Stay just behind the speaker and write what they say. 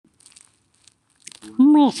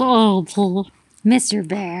Miss Auntie. Mr.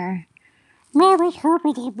 Bear. I was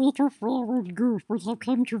hoping that Mr. Flower's ghost would have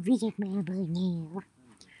come to visit me by now.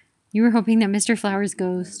 You were hoping that Mr. Flower's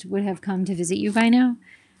ghost would have come to visit you by now?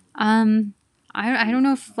 Um, I don't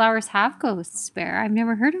know if flowers have ghosts, Bear. I've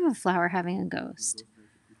never heard of a flower having a ghost.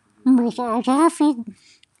 Miss Auntie,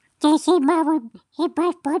 they said his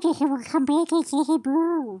best buddy he would come back and say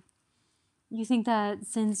hello. You think that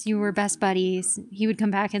since you were best buddies, he would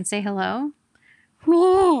come back and say hello?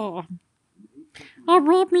 Yeah, I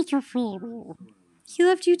love Mr. Flower. He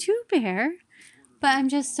loved you too, Bear. But I'm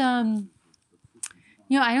just, I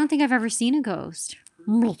don't think I've ever seen a ghost.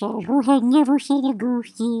 Miss Auntie had never seen a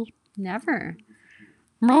ghosty. Never.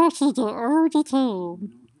 I see it all the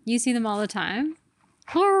time. You see them all the time?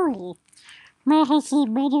 Hurry, I have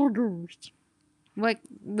seen many ghosts.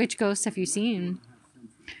 Which ghosts have you seen?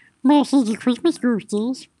 I see the Christmas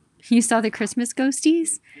ghosties. You saw the Christmas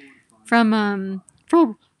ghosties? From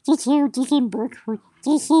The charities in Brookwood,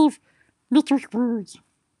 they save Mr. Scrooge.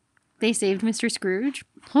 they saved Mr. Scrooge?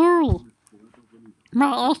 Hurry,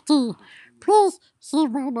 my SD, please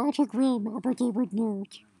save my naughty grandma, but they would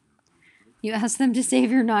not. You asked them to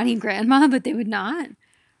save your naughty grandma, but they would not?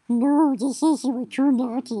 No, they say she was too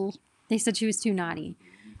naughty. They said she was too naughty.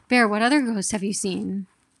 Bear, what other ghosts have you seen?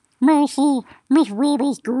 I see Miss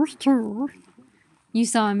Rabbit's ghost too. You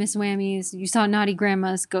saw you saw naughty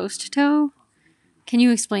grandma's ghost toe? Can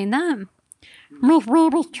you explain that? Miss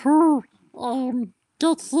Rabbit's toe,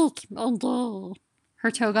 get sick and die.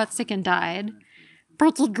 Her toe got sick and died.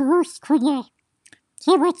 But the ghost could not.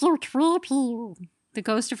 He was so trapped here. The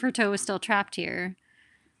ghost of her toe was still trapped here.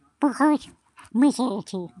 Because, Miss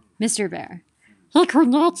Auntie, Mr. Bear. he could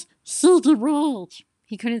not see the light.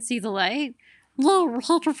 He couldn't see the light? No, he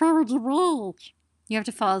had to follow the light. You have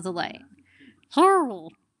to follow the light. Hurry.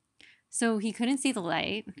 So he couldn't see the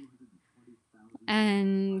light.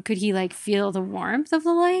 And could he, feel the warmth of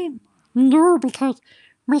the light? No, because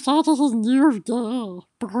Miss Auntie's nerves died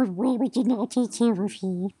because Rabbit did not take care of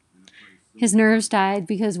him. His nerves died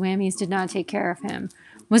because Whammies did not take care of him.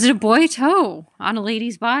 Was it a boy toe on a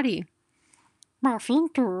lady's body? I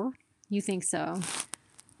think so. You think so?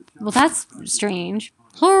 Well, that's strange.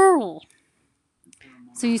 Hurry.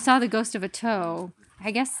 So you saw the ghost of a toe.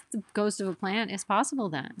 I guess the ghost of a plant is possible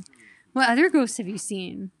then. What other ghosts have you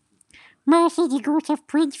seen? I see the ghost of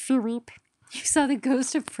Prince Philip. You saw the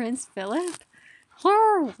ghost of Prince Philip?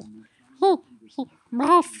 Hurry.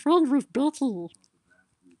 My friend with Betty.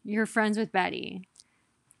 You're friends with Betty.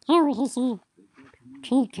 Hurry, he said,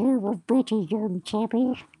 take care of Betty, young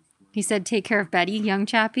chappie. He said, take care of Betty, young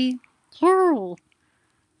chappie. Hurry.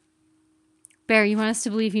 Bear, you want us to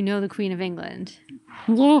believe you know the Queen of England.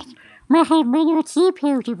 Yes, I have many tea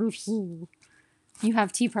parties with her. You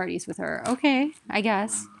have tea parties with her. Okay, I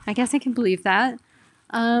guess. I guess I can believe that.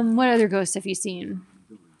 What other ghosts have you seen?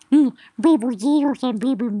 Baby Jesus and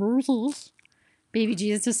Baby Moses. Baby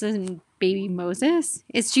Jesus and Baby Moses?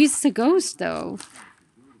 Is Jesus a ghost, though?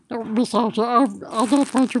 Oh, Miss Auntie, I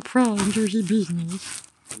don't want to pry into his business.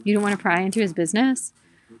 You don't want to pry into his business?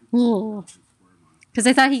 Yeah. Because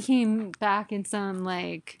I thought he came back in some,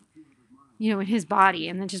 in his body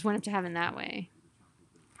and then just went up to heaven that way.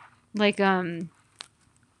 When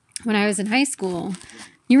I was in high school,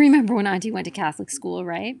 you remember when Auntie went to Catholic school,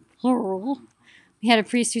 right? Yeah. We had a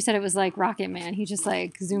priest who said it was like Rocket Man. He just,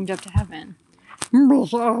 zoomed up to heaven.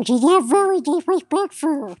 Miss Auntie, that's very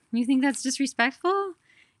disrespectful. You think that's disrespectful?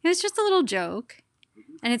 It was just a little joke.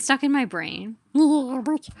 And it stuck in my brain. Yeah,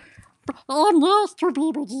 but I'm nice to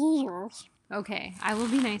Baby Jesus. Okay, I will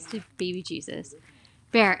be nice to Baby Jesus.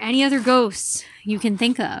 Bear, any other ghosts you can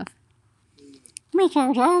think of? Miss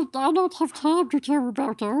Auntie, I don't have time to tell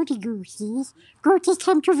about the other ghosties. Ghosties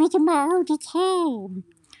come to visit me all the time.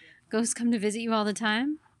 Ghosts come to visit you all the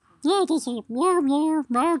time? Yeah, they say, meow, meow,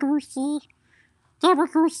 my ghosty. They were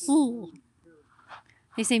ghosty.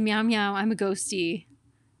 They say, meow, meow, I'm a ghosty.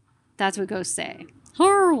 That's what ghosts say.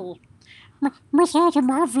 Hurry. Miss Auntie,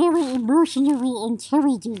 I'm very emotionally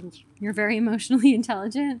intelligent. You're very emotionally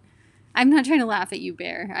intelligent? I'm not trying to laugh at you,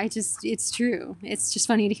 Bear. It's true. It's just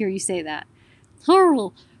funny to hear you say that. Hurry.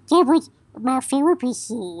 That was my therapist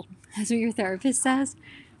said. That's what your therapist says?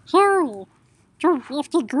 Hurry. So if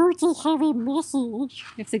the ghosties have a message,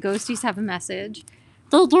 If the ghosties have a message,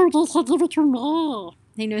 they know they can give it to me.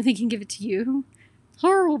 they know they can give it to you.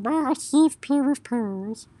 Hurry, my safe pair of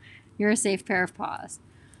paws. You're a safe pair of paws.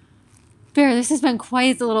 Bear, this has been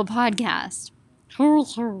quite the little podcast.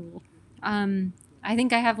 Hurry. I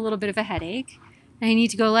think I have a little bit of a headache, and I need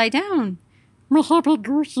to go lie down. My happy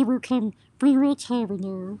ghostie will come bring me a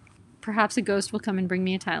Tylenol. Perhaps a ghost will come and bring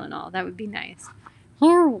me a Tylenol. That would be nice.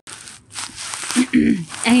 Hurry.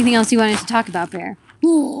 Anything else you wanted to talk about, Bear?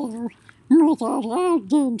 Yeah, I thought I'm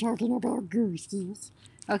done talking about ghosties.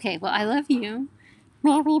 Okay, well, I love you.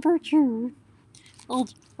 Well, what about you?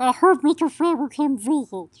 And I hope Mr. Flower can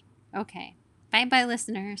visit. Okay. Bye-bye,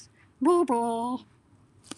 listeners. Bye-bye.